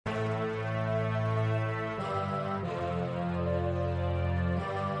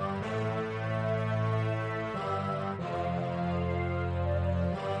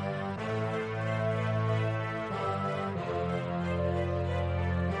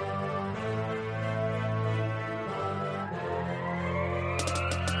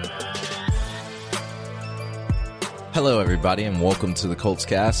Hello, everybody, and welcome to the Colts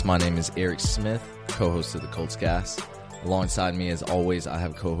Cast. My name is Eric Smith, co-host of the Colts Cast. Alongside me, as always, I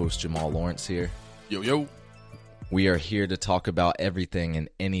have co-host Jamal Lawrence here. Yo, yo. We are here to talk about everything and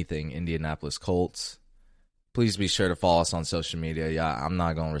anything Indianapolis Colts. Please be sure to follow us on social media. Yeah, I'm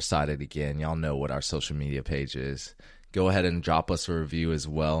not going to recite it again. Y'all know what our social media page is. Go ahead and drop us a review as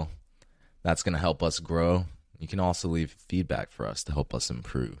well. That's going to help us grow. You can also leave feedback for us to help us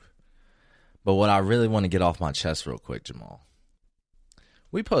improve. But what I really want to get off my chest real quick, Jamal,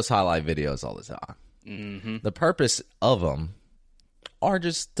 we post highlight videos all the time. Mm-hmm. The purpose of them are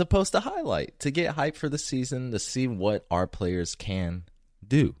just to post a highlight, to get hype for the season, to see what our players can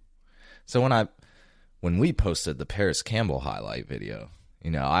do. So when we posted the Paris Campbell highlight video,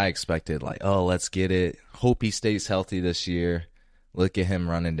 I expected let's get it. Hope he stays healthy this year. Look at him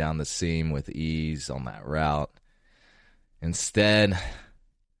running down the seam with ease on that route. Instead,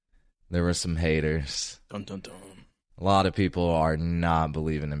 there were some haters. Dun, dun, dun. A lot of people are not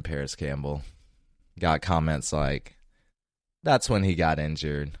believing in Paris Campbell. Got comments like, that's when he got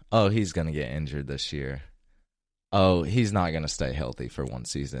injured. Oh, he's going to get injured this year. Oh, he's not going to stay healthy for one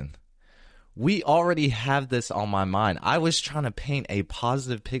season. We already have this on my mind. I was trying to paint a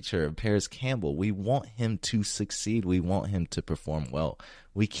positive picture of Paris Campbell. We want him to succeed. We want him to perform well.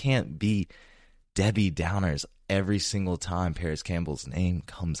 We can't be Debbie Downers every single time Paris Campbell's name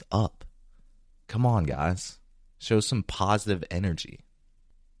comes up. Come on, guys. Show some positive energy.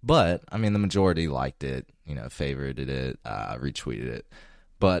 But, the majority liked it, favorited it, retweeted it.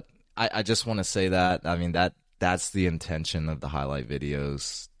 But I just want to say that, that's the intention of the highlight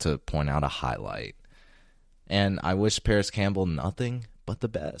videos, to point out a highlight. And I wish Paris Campbell nothing but the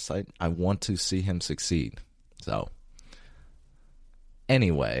best. I want to see him succeed. So,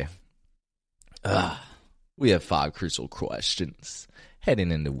 anyway, we have 5 crucial questions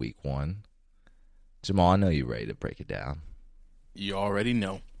heading into week 1. Jamal, I know you're ready to break it down. You already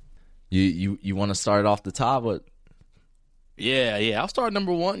know. You want to start off the top? What? Yeah. I'll start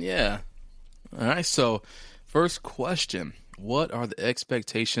number 1. Yeah. All right. So, first question: what are the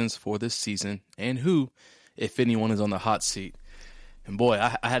expectations for this season, and who, if anyone, is on the hot seat? And boy,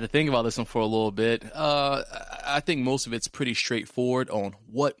 I had to think about this one for a little bit. I think most of it's pretty straightforward on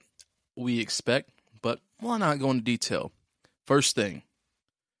what we expect, but why not go into detail? First thing,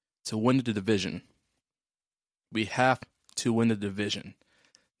 to win the division. We have to win the division.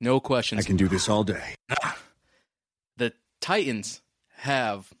 No questions. I can do this all day. The Titans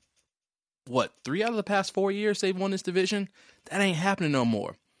have, 3 out of the past 4 years they've won this division? That ain't happening no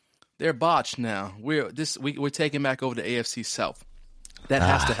more. They're botched now. We're taking back over the AFC South. That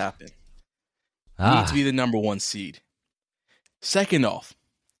has to happen. We need to be the number 1 seed. Second off,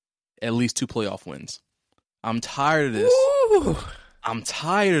 at least 2 playoff wins. I'm tired of this. Ooh. I'm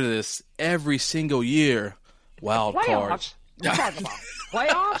tired of this every single year. Wild cards. What are you talking about?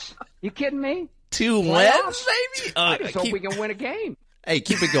 Playoffs? You kidding me? 2 wins, baby? I just hope we can win a game. Hey,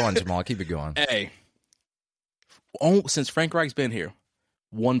 keep it going, Jamal. Keep it going. Hey, since Frank Reich's been here,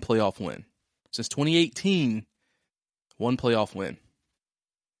 1 playoff win. Since 2018, 1 playoff win.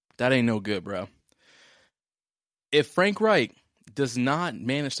 That ain't no good, bro. If Frank Reich does not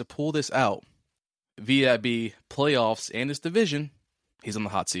manage to pull this out via playoffs and this division, he's on the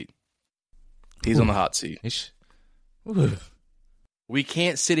hot seat. He's on the hot seat. We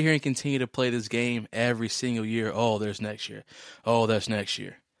can't sit here and continue to play this game every single year. Oh, there's next year. Oh, there's next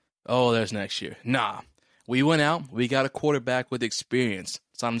year. Oh, there's next year. Nah. We went out. We got a quarterback with experience.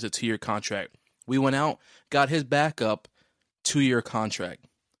 Signed a 2-year contract. We went out, got his backup, 2-year contract.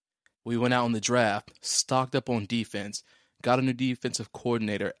 We went out in the draft, stocked up on defense, got a new defensive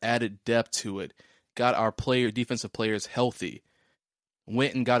coordinator, added depth to it, got our defensive players healthy,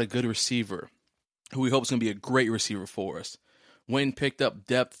 went and got a good receiver, who we hope is going to be a great receiver for us. Went and picked up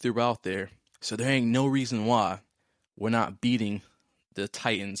depth throughout there. So there ain't no reason why we're not beating the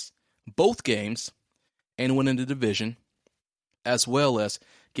Titans both games and winning the division, as well as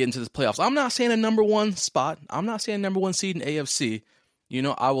getting to the playoffs. I'm not saying a number 1 spot. I'm not saying number 1 seed in AFC.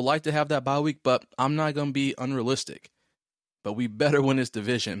 I would like to have that bye week, but I'm not going to be unrealistic. But we better win this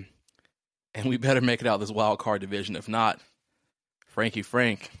division, and we better make it out of this wild card division. If not, Frank, it's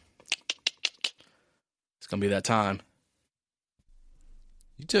going to be that time.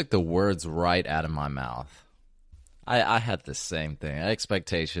 You took the words right out of my mouth. I had the same thing.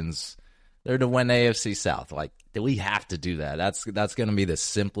 Expectations, they're to win AFC South. We have to do that. That's going to be the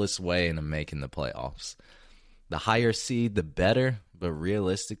simplest way into making the playoffs. The higher seed, the better. But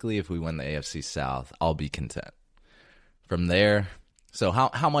realistically, if we win the AFC South, I'll be content. From there, so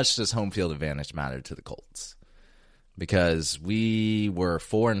how much does home field advantage matter to the Colts? Because we were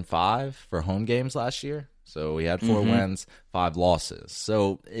 4-5 for home games last year. So we had 4 wins, 5 losses.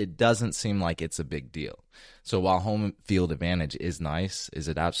 So it doesn't seem like it's a big deal. So while home field advantage is nice, is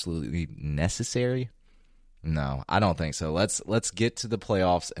it absolutely necessary? No, I don't think so. Let's get to the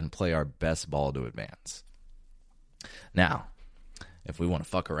playoffs and play our best ball to advance. Now, if we want to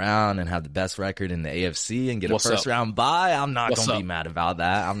fuck around and have the best record in the AFC and get a first-round bye, I'm not going to be mad about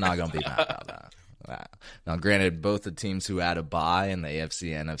that. I'm not going to be mad about that. Now, granted, both the teams who had a bye in the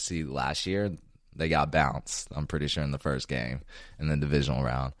AFC and NFC last year, they got bounced, I'm pretty sure, in the first game in the divisional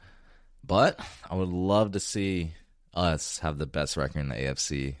round. But I would love to see us have the best record in the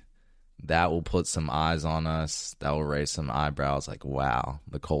AFC. That will put some eyes on us. That will raise some eyebrows like, wow,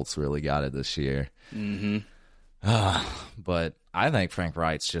 the Colts really got it this year. But I think Frank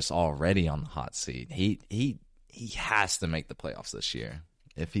Wright's just already on the hot seat. He has to make the playoffs this year.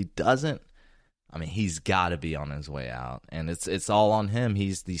 If he doesn't, I mean, he's got to be on his way out, and it's all on him.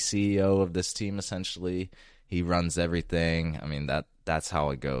 He's the CEO of this team, essentially. He runs everything. I mean, that's how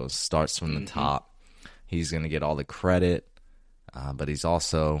it goes. Starts from the top. He's going to get all the credit, but he's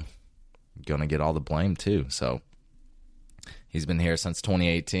also going to get all the blame too. So he's been here since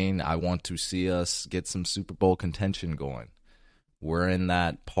 2018. I want to see us get some Super Bowl contention going. We're in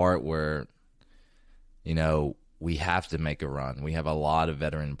that part where, you know, we have to make a run. We have a lot of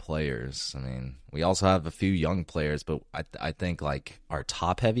veteran players. I mean, we also have a few young players, but I think like our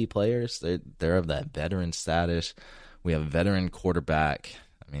top-heavy players, they're of that veteran status. We have a veteran quarterback.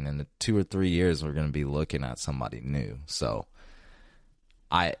 I mean, in 2 or 3 years, we're going to be looking at somebody new. So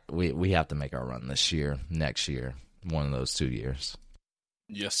we have to make our run this year, next year, one of those 2 years.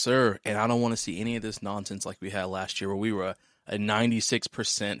 Yes, sir. And I don't want to see any of this nonsense like we had last year where we were a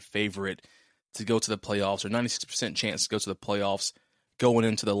 96% favorite to go to the playoffs, or 96% chance to go to the playoffs going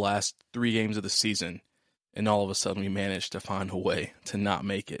into the last 3 games of the season, and all of a sudden we managed to find a way to not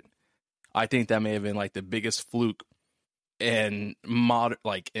make it. I think that may have been like the biggest fluke in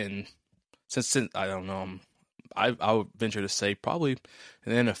since I don't know, I would venture to say probably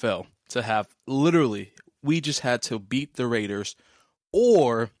in the NFL, to have literally, we just had to beat the Raiders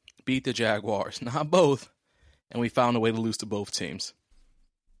or beat the Jaguars, not both, and we found a way to lose to both teams.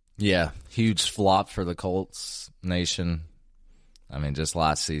 Yeah, huge flop for the Colts Nation. I mean, just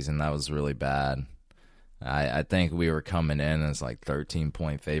last season, that was really bad. I think we were coming in as like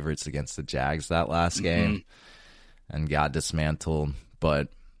 13-point favorites against the Jags that last game and got dismantled. But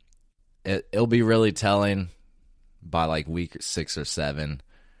it'll be really telling by like week 6 or 7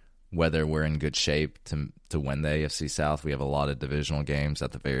 whether we're in good shape to win the AFC South. We have a lot of divisional games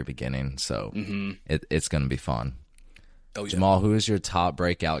at the very beginning, so it's going to be fun. Oh, yeah. Jamal, who is your top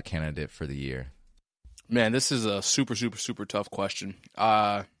breakout candidate for the year? Man, this is a super, super, super tough question.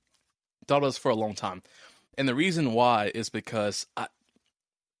 Thought of this for a long time. And the reason why is because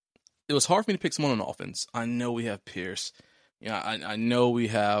it was hard for me to pick someone on offense. I know we have Pierce. I know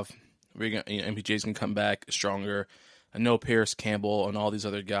MPJ's going to come back stronger. I know Pierce, Campbell, and all these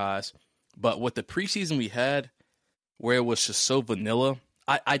other guys. But with the preseason we had, where it was just so vanilla,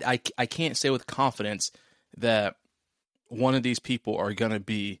 I can't say with confidence that one of these people are going to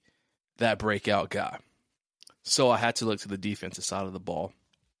be that breakout guy. So I had to look to the defensive side of the ball.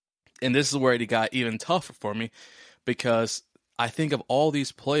 And this is where it got even tougher for me, because I think of all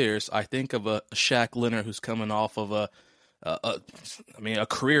these players. I think of a Shaq Leonard who's coming off of a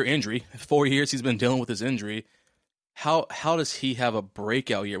career injury. 4 years he's been dealing with his injury. How does he have a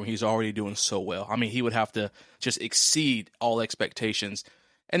breakout year when he's already doing so well? I mean, he would have to just exceed all expectations.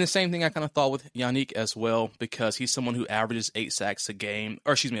 And the same thing I kind of thought with Yannick as well, because he's someone who averages 8 sacks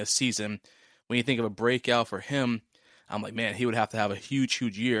a season. When you think of a breakout for him, I'm like, man, he would have to have a huge,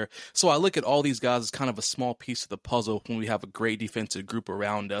 huge year. So I look at all these guys as kind of a small piece of the puzzle when we have a great defensive group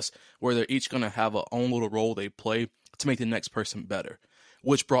around us, where they're each going to have a own little role they play to make the next person better,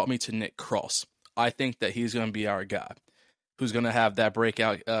 which brought me to Nick Cross. I think that he's going to be our guy who's going to have that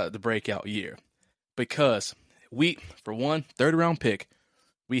the breakout year, because we, for one, 3rd-round pick,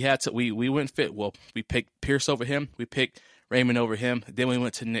 we went fit. Well, we picked Pierce over him. We picked Raymond over him. Then we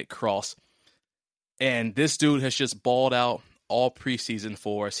went to Nick Cross. And this dude has just balled out all preseason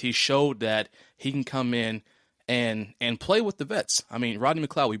for us. He showed that he can come in and play with the vets. I mean, Rodney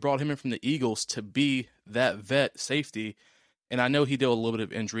McLeod, we brought him in from the Eagles to be that vet safety. And I know he dealt with a little bit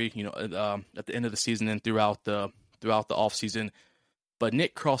of injury, at the end of the season and throughout the offseason. But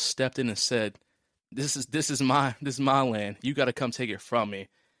Nick Cross stepped in and said, This is my land. You got to come take it from me.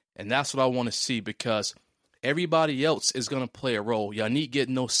 And that's what I want to see, because everybody else is going to play a role. Yannick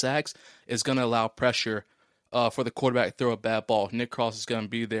getting no sacks is going to allow pressure for the quarterback to throw a bad ball. Nick Cross is going to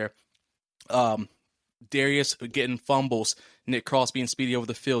be there. Darius getting fumbles, Nick Cross being speedy over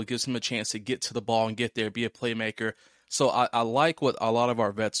the field gives him a chance to get to the ball and get there, be a playmaker. So I like what a lot of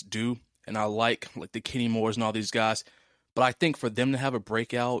our vets do, and I like the Kenny Moores and all these guys. But I think for them to have a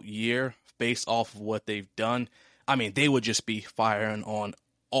breakout year based off of what they've done, I mean, they would just be firing on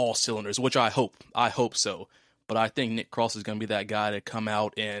all cylinders, which I hope. I hope so. But I think Nick Cross is going to be that guy to come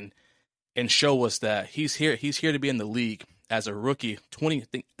out and show us that he's here. He's here to be in the league as a rookie. I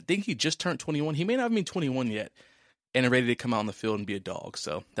think he just turned 21. He may not have been 21 yet, and ready to come out on the field and be a dog.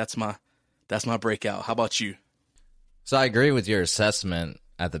 So that's my breakout. How about you? So I agree with your assessment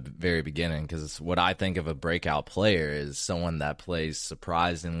at the very beginning, because what I think of a breakout player is someone that plays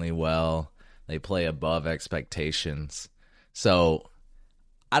surprisingly well. They play above expectations. So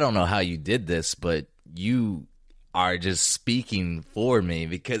I don't know how you did this, but you are just speaking for me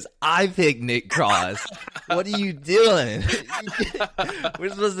because I picked Nick Cross. What are you doing? We're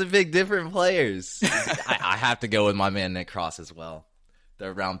supposed to pick different players. I have to go with my man Nick Cross as well.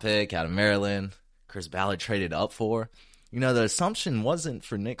 Third round pick out of Maryland. Chris Ballard traded up for. The assumption wasn't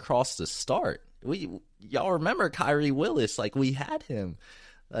for Nick Cross to start. Y'all remember Kyrie Willis? We had him.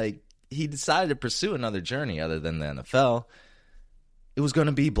 He decided to pursue another journey other than the NFL. It was going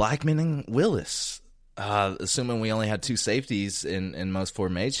to be Blackman and Willis, assuming we only had two safeties in most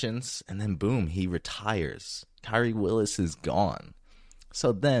formations. And then, boom, he retires. Kyrie Willis is gone.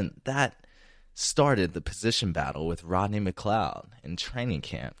 So then that started the position battle with Rodney McLeod in training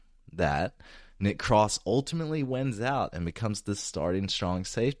camp that Nick Cross ultimately wins out and becomes the starting strong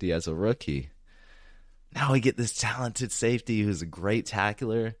safety as a rookie. Now we get this talented safety who's a great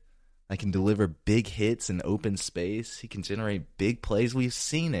tackler. I can deliver big hits in open space. He can generate big plays. We've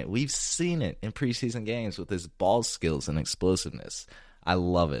seen it. We've seen it in preseason games with his ball skills and explosiveness. I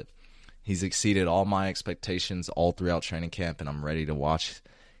love it. He's exceeded all my expectations all throughout training camp, and I'm ready to watch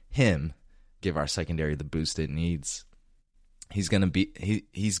him give our secondary the boost it needs. He's gonna be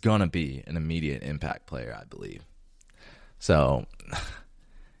an immediate impact player, I believe. So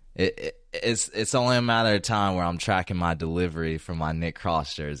it's only a matter of time where I'm tracking my delivery for my Nick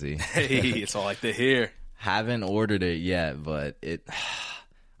Cross jersey. Hey, it's all I like to hear. Haven't ordered it yet, but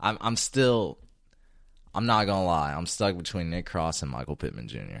I'm not gonna lie, I'm stuck between Nick Cross and Michael Pittman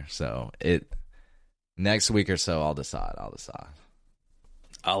Jr. So next week or so I'll decide.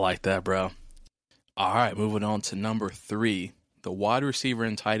 I like that, bro. All right, moving on to number 3. The wide receiver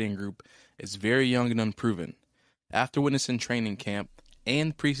and tight end group is very young and unproven. After witnessing training camp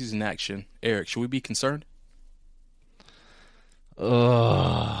and preseason action, Eric, should we be concerned?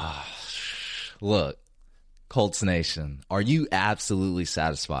 Look, Colts Nation, are you absolutely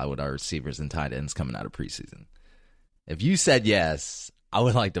satisfied with our receivers and tight ends coming out of preseason? If you said yes, I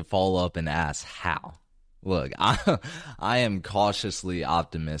would like to follow up and ask how. Look, I am cautiously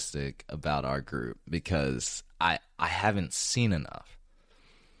optimistic about our group because I haven't seen enough.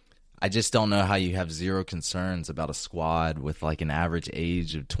 I just don't know how you have zero concerns about a squad with an average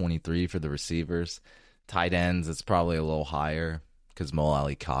age of 23 for the receivers. Tight ends, it's probably a little higher because Mo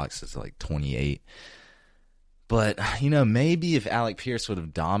Ali Cox is 28. But, maybe if Alec Pierce would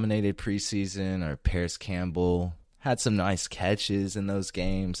have dominated preseason or Paris Campbell had some nice catches in those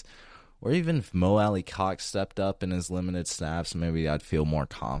games, or even if Mo Ali Cox stepped up in his limited snaps, maybe I'd feel more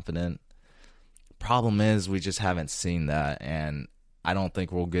confident. Problem is, we just haven't seen that, and I don't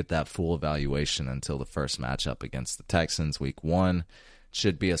think we'll get that full evaluation until the first matchup against the Texans week 1.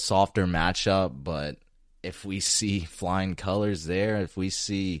 Should be a softer matchup, but if we see flying colors there, if we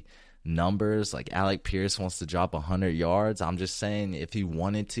see numbers like Alec Pierce wants to drop 100 yards, I'm just saying if he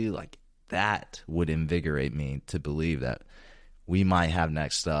wanted to, that would invigorate me to believe that we might have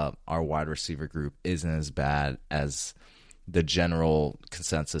next up. Our wide receiver group isn't as bad as the general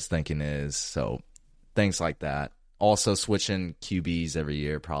consensus thinking is. So things like that. Also, switching QBs every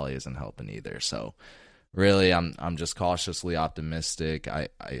year probably isn't helping either. So really, I'm just cautiously optimistic. I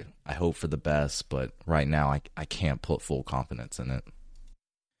hope for the best, but right now I can't put full confidence in it.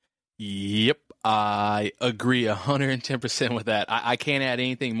 Yep, I agree 110% with that. I can't add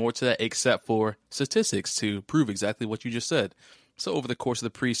anything more to that except for statistics to prove exactly what you just said. So over the course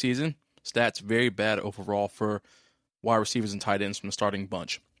of the preseason, stats very bad overall for wide receivers and tight ends from the starting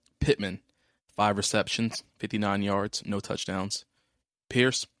bunch. Pittman, 5 receptions, 59 yards, no touchdowns.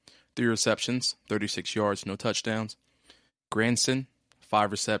 Pierce, 3 receptions, 36 yards, no touchdowns. Granson,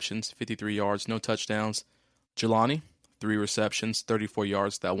 5 receptions, 53 yards, no touchdowns. Jelani, 3 receptions, 34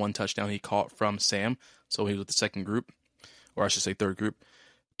 yards. That 1 touchdown he caught from Sam, so he was with the second group, or I should say third group.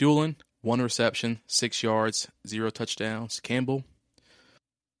 Doolin, 1 reception, 6 yards, 0 touchdowns. Campbell,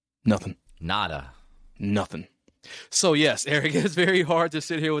 nothing. Nada. Nothing. So yes, Eric, it's very hard to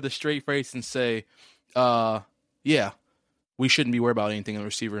sit here with a straight face and say Yeah, we shouldn't be worried about anything in the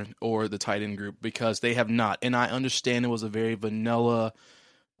receiver or the tight end group because they have not. And I understand it was a very vanilla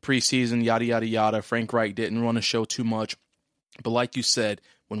preseason, yada, yada, yada. Frank Reich didn't run a show too much. But like you said,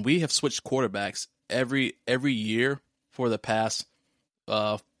 when we have switched quarterbacks every year for the past,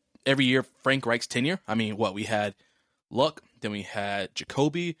 every year Frank Reich's tenure, I mean, we had Luck, then we had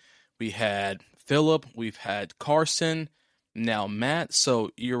Jacoby, we had Phillip, we've had Carson, now Matt.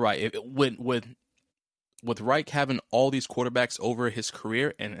 So you're right. With Reich having all these quarterbacks over his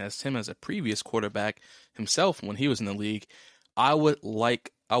career and as him as a previous quarterback himself when he was in the league, I would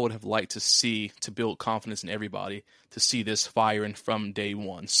have liked to build confidence in everybody to see this firing from day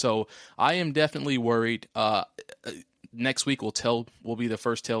one. So I am definitely worried. Next week will be the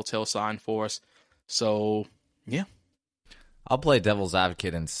first telltale sign for us. So yeah. I'll play devil's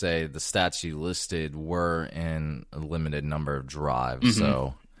advocate and say the stats you listed were in a limited number of drives. Mm-hmm.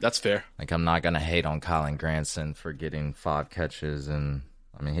 So that's fair. Like, I'm not going to hate on Kylen Granson for getting 5 catches. And,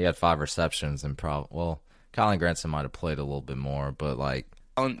 I mean, he had 5 receptions and Kylen Granson might have played a little bit more, but, like...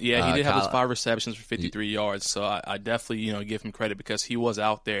 Yeah, he did have his 5 receptions for 53 yards, so I definitely, give him credit because he was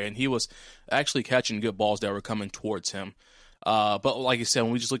out there and he was actually catching good balls that were coming towards him. But like you said,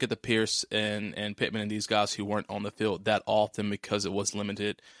 when we just look at the Pierce and Pittman and these guys who weren't on the field that often because it was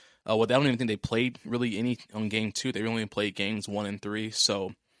limited, I don't even think they played really any on game 2. They only played games 1 and 3,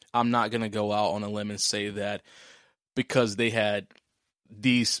 so I'm not going to go out on a limb and say that because they had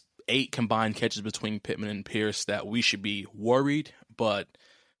these 8 combined catches between Pittman and Pierce that we should be worried, but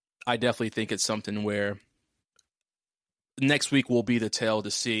I definitely think it's something where next week will be the tell to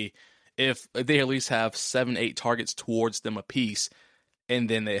see if they at least have 7-8 targets towards them apiece, and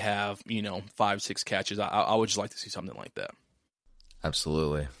then they have 5-6 catches. I would just like to see something like that.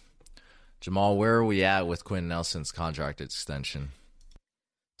 Absolutely. Jamal, where are we at with Quinn Nelson's contract extension?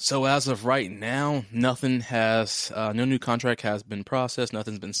 So as of right now, nothing has, no new contract has been processed.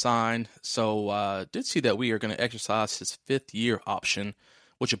 Nothing's been signed. So did see that we are going to exercise his 5th-year option,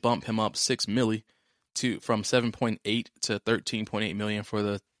 which would bump him up $6 million from 7.8 to 13.8 million for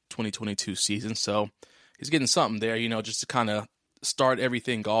the 2022 season. So he's getting something there, just to kind of start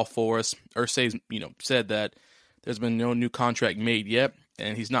everything off for us. Irsay's, said that there's been no new contract made yet,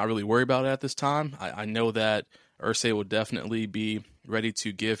 and he's not really worried about it at this time. I know that Irsay will definitely be ready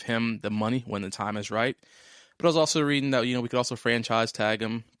to give him the money when the time is right. But I was also reading that, we could also franchise tag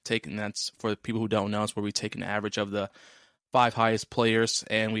him. That's for people who don't know, it's where we take an average of the 5 highest players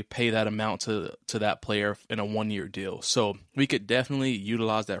and we pay that amount to that player in a 1-year deal. So we could definitely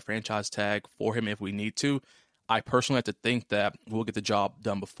utilize that franchise tag for him if we need to. I personally have to think that we'll get the job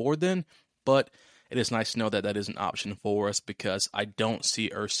done before then, but it is nice to know that that is an option for us because I don't see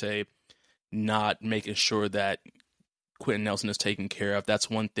Irsay not making sure that Quentin Nelson is taken care of. That's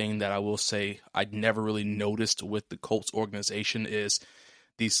one thing that I will say I never really noticed with the Colts organization is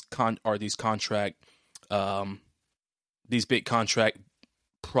these big contract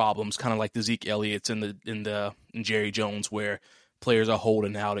problems, kind of like the Zeke Elliott's and Jerry Jones, where players are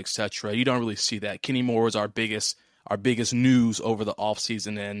holding out, etc. You don't really see that. Kenny Moore is our biggest news over the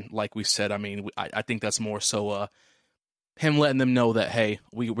offseason, and like we said, I mean, I think that's more so him letting them know that, hey,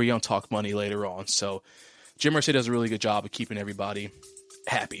 we're going to talk money later on. So Jim Irsay does a really good job of keeping everybody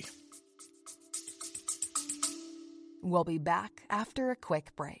happy. We'll be back after a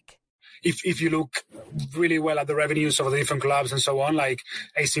quick break. If you look really well at the revenues of the different clubs and so on, like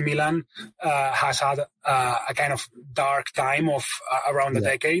AC Milan has had a kind of dark time of around a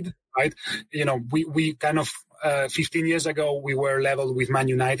decade, right? We kind of 15 years ago, we were leveled with Man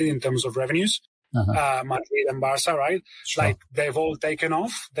United in terms of revenues. Madrid and Barca, right? Sure. Like they've all taken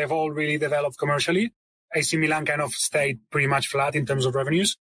off. They've all really developed commercially. AC Milan kind of stayed pretty much flat in terms of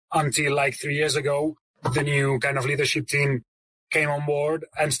revenues until like 3 years ago, the new kind of leadership team came on board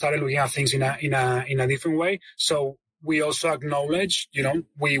and started looking at things in a different way. So we also acknowledge,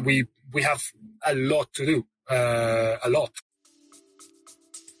 we have a lot to do, a lot.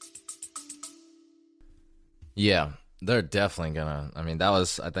 Yeah, they're definitely gonna. I mean, that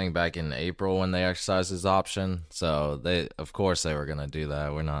was, I think, back in April when they exercised his option. So of course they were gonna do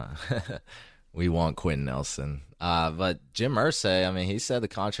that. We're not. We want Quentin Nelson. But Jim Irsay, I mean, he said the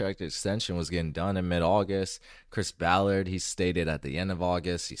contract extension was getting done in mid-August. Chris Ballard, he stated at the end of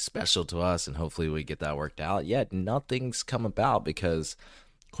August, he's special to us, and hopefully we get that worked out. Yet nothing's come about because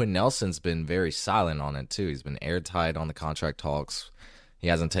Quentin Nelson's been very silent on it, too. He's been airtight on the contract talks. He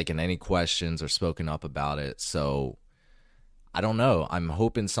hasn't taken any questions or spoken up about it. So I don't know. I'm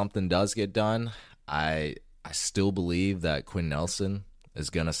hoping something does get done. I still believe that Quentin Nelson is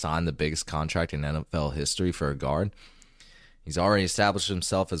going to sign the biggest contract in NFL history for a guard. He's already established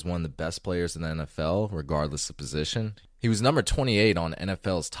himself as one of the best players in the NFL, regardless of position. He was number 28 on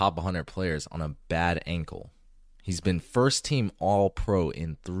NFL's top 100 players on a bad ankle. He's been first-team All-Pro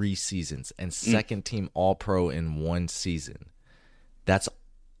in 3 seasons and second-team All-Pro in 1 season.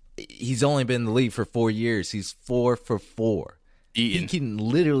 He's only been in the league for 4 years. He's 4 for 4. Eating. He can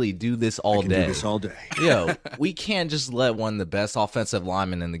literally do this all day. Do this all day. Yo, we can't just let one of the best offensive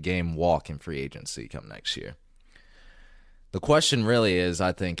linemen in the game walk in free agency come next year. The question really is,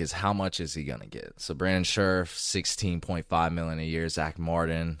 I think, is how much is he going to get? So Brandon Scherff, $16.5 million a year. Zach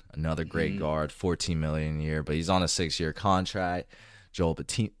Martin, another great guard, $14 million a year, but he's on a 6-year contract. Joel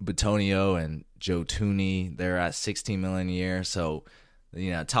Bitonio and Joe Thuney, they're at $16 million a year. So,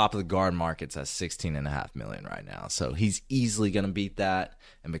 top of the guard market's at $16.5 million right now. So he's easily going to beat that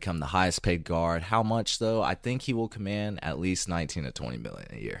and become the highest paid guard. How much though? I think he will command at least $19 to $20 million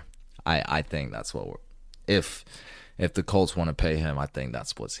a year. I think that's what if the Colts want to pay him, I think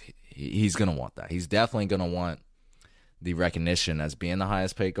that's what he's going to want. That he's definitely going to want the recognition as being the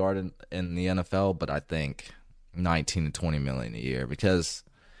highest paid guard in the NFL. But I think 19 to 20 million a year, because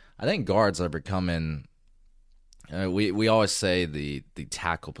I think guards are becoming. We always say the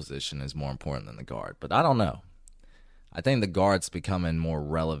tackle position is more important than the guard, but I don't know. I think the guard's becoming more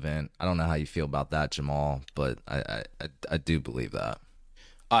relevant. I don't know how you feel about that, Jamal, but I do believe that.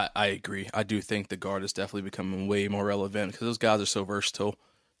 I agree. I do think the guard is definitely becoming way more relevant because those guys are so versatile,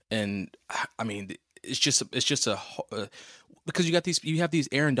 and I mean, it's just because you have these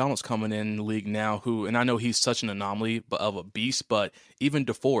Aaron Donalds coming in the league now, who, and I know he's such an anomaly of a beast, but even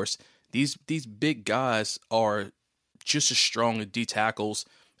DeForest, these big guys are just as strong as D tackles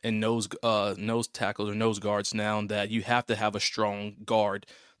and nose tackles or nose guards now, that you have to have a strong guard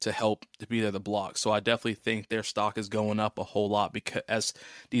to help to be there to block. So I definitely think their stock is going up a whole lot, because as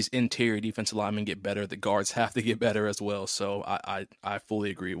these interior defensive linemen get better, the guards have to get better as well. So I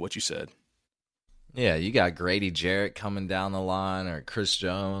fully agree with what you said. Yeah, you got Grady Jarrett coming down the line, or Chris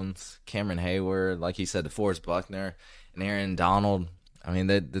Jones, Cameron Hayward, like he said, DeForest Buckner, and Aaron Donald. I mean,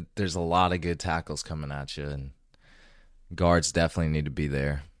 there's a lot of good tackles coming at you, and guards definitely need to be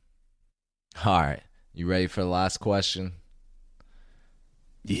there. All right, you ready for the last question?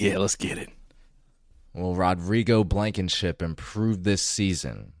 Yeah, let's get it. Will Rodrigo Blankenship improve this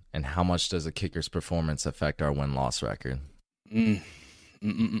season, and how much does a kicker's performance affect our win-loss record?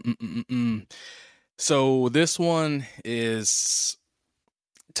 So this one is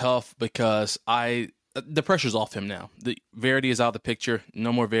tough because the pressure's off him now. The Verity is out of the picture.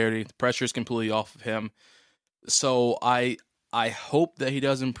 No more Verity. The pressure is completely off of him. So I hope that he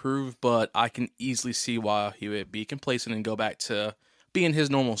does improve, but I can easily see why he would be complacent and go back to being his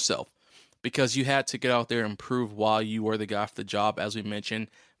normal self, because you had to get out there and prove why you were the guy for the job. As we mentioned,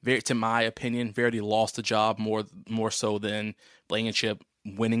 to my opinion, Verity lost the job more so than Blankenship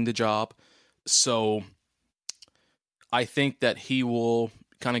winning the job. So I think that he will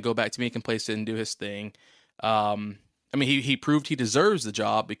kind of go back to being complacent and do his thing. I mean, he proved he deserves the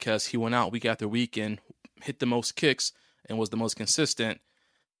job because he went out week after week and hit the most kicks and was the most consistent.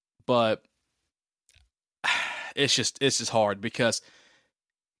 But it's just hard because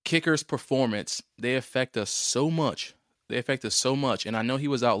kickers' performance, they affect us so much. And I know he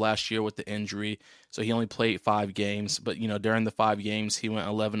was out last year with the injury, so he only played 5 games. But, during the 5 games, he went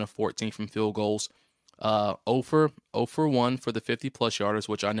 11 of 14 from field goals. 0 for 1 for the 50-plus yarders,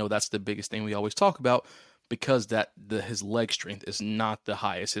 which I know that's the biggest thing we always talk about, because his leg strength is not the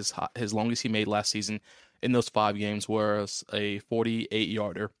highest. His longest he made last season in those 5 games was a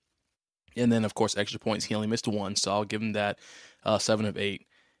 48-yarder. And then, of course, extra points, he only missed 1, so I'll give him that 7 of 8.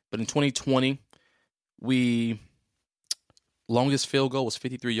 But in 2020, longest field goal was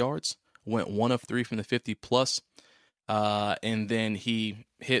 53 yards, went 1 of 3 from the 50-plus, and then he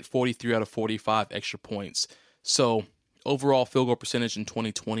hit 43 out of 45 extra points. So overall field goal percentage in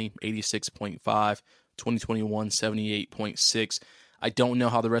 2020, 86.5, 2021, 78.6. I don't know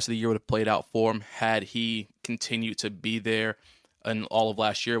how the rest of the year would have played out for him had he continued to be there in all of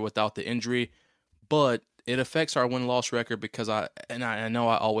last year without the injury, but it affects our win-loss record because I know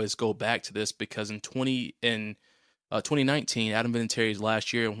I always go back to this because in 2019, Adam Vinatieri's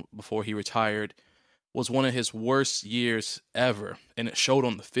last year before he retired was one of his worst years ever, and it showed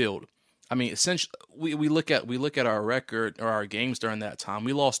on the field. I mean, essentially, we look at our record or our games during that time.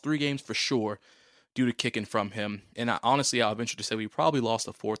 We lost 3 games for sure due to kicking from him, and honestly, I'll venture to say we probably lost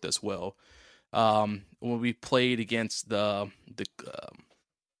the 4th as well. When we played against the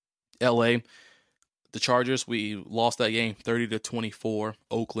LA, the Chargers, we lost that game 30-24.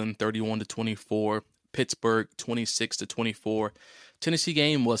 Oakland 31-24. Pittsburgh 26-24. Tennessee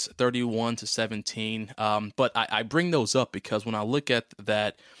game was 31-17. But I bring those up because when I look at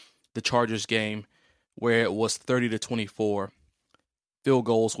the Chargers game where it was 30-24, field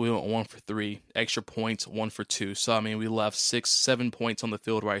goals, we went 1 for 3. Extra points, 1 for 2. So, I mean, we left 6-7 points on the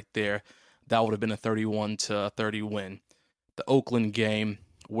field right there. That would have been a 31-30 win. The Oakland game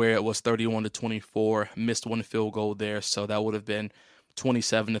where it was 31-24, missed 1 field goal there. So that would have been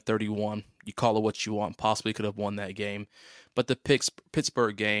 27-31. You call it what you want. Possibly could have won that game. But the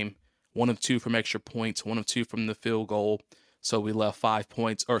Pittsburgh game, 1 of 2 from extra points, 1 of 2 from the field goal. So we left 4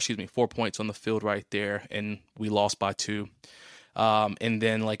 points on the field right there, and we lost by 2. And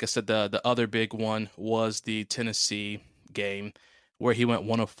then, like I said, the other big one was the Tennessee game where he went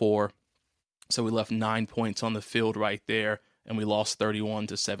 1 of 4. So we left 9 points on the field right there, and we lost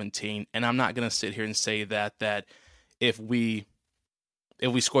 31-17. And I'm not going to sit here and say that if we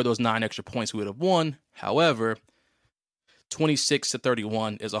scored those 9 extra points, we would have won. However,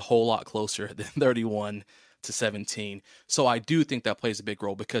 26-31 is a whole lot closer than 31-17. So I do think that plays a big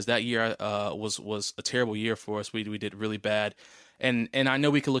role because that year was a terrible year for us. We did really bad. And I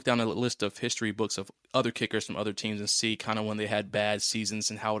know we could look down a list of history books of other kickers from other teams and see kind of when they had bad seasons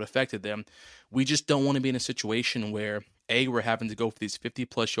and how it affected them. We just don't want to be in a situation where, A, we're having to go for these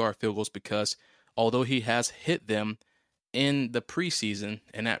 50-plus yard field goals because although he has hit them in the preseason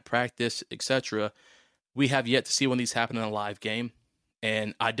and at practice, etc., we have yet to see when these happen in a live game.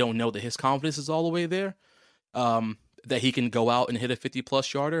 And I don't know that his confidence is all the way there. That he can go out and hit a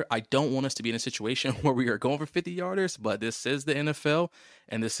 50-plus yarder. I don't want us to be in a situation where we are going for 50-yarders, but this is the NFL,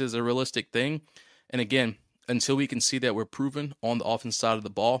 and this is a realistic thing. And again, until we can see that we're proven on the offense side of the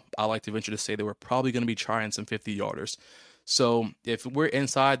ball, I like to venture to say that we're probably going to be trying some 50-yarders. So if we're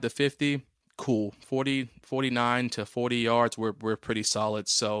inside the 50, cool. 49 to 40 yards, we're pretty solid.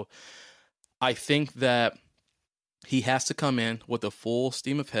 So I think that he has to come in with a full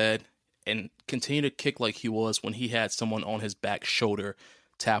steam of head and continue to kick like he was when he had someone on his back shoulder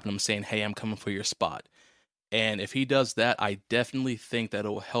tapping him saying, hey, I'm coming for your spot. And if he does that, I definitely think that it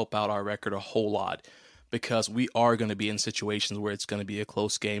will help out our record a whole lot because we are going to be in situations where it's going to be a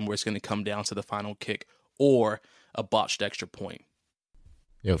close game, where it's going to come down to the final kick or a botched extra point.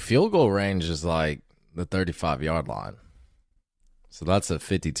 Field goal range is like the 35-yard line. So that's a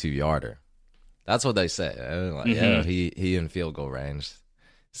 52-yarder. That's what they say. He in field goal range.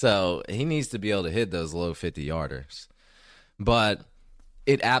 So he needs to be able to hit those low 50-yarders. But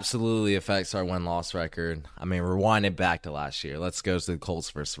it absolutely affects our win-loss record. I mean, rewind it back to last year. Let's go to the Colts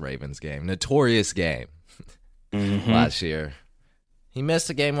versus Ravens game. Notorious game last year. He missed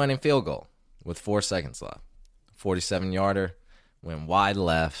a game-winning field goal with 4 seconds left. 47-yarder, went wide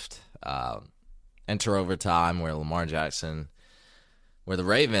left, enter overtime where the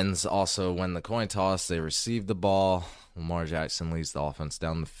Ravens also win the coin toss. They receive the ball. Lamar Jackson leads the offense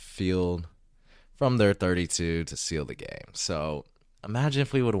down the field from their 32 to seal the game. So imagine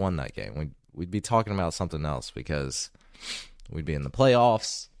if we would have won that game. We'd be talking about something else because we'd be in the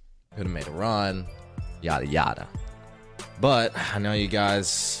playoffs, could have made a run, yada, yada. But I know you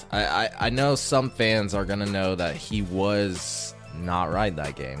guys, I know some fans are going to know that he was not right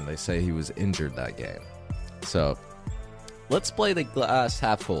that game. They say he was injured that game. So let's play the glass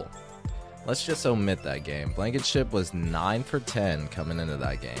half full. Let's just omit that game. Blankenship was 9 for 10 coming into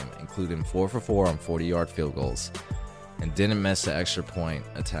that game, including 4 for 4 on 40-yard field goals, and didn't miss an extra point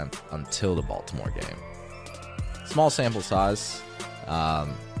attempt until the Baltimore game. Small sample size.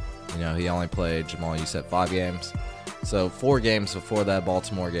 He only played, Jamal, you said 5 games. So 4 games before that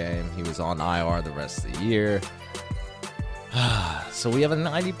Baltimore game, he was on IR the rest of the year. So we have a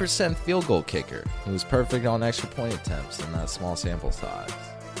 90% field goal kicker who was perfect on extra point attempts in that small sample size.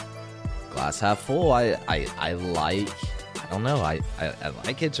 Glass half full. I like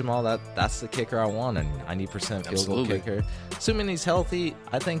it, Jamal. That's the kicker I want, a 90% field goal kicker. Assuming he's healthy,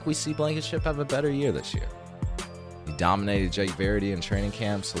 I think we see Blankenship have a better year this year. He dominated Jake Verity in training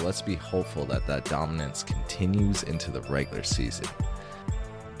camp, so let's be hopeful that dominance continues into the regular season.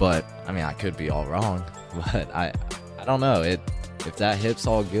 But, I mean, I could be all wrong, but I don't know. If that hip's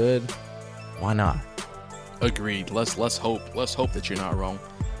all good, why not? Agreed. Let's hope that you're not wrong.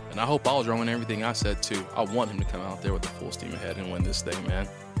 And I hope I was wrong in everything I said, too. I want him to come out there with the full steam ahead and win this thing, man.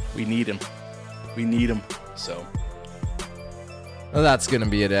 We need him. So. Well, that's going to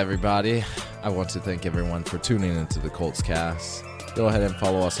be it, everybody. I want to thank everyone for tuning into the Colts Cast. Go ahead and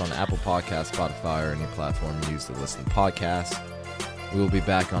follow us on Apple Podcasts, Spotify, or any platform you use to listen to podcasts. We will be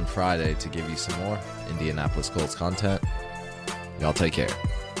back on Friday to give you some more Indianapolis Colts content. Y'all take care.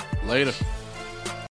 Later.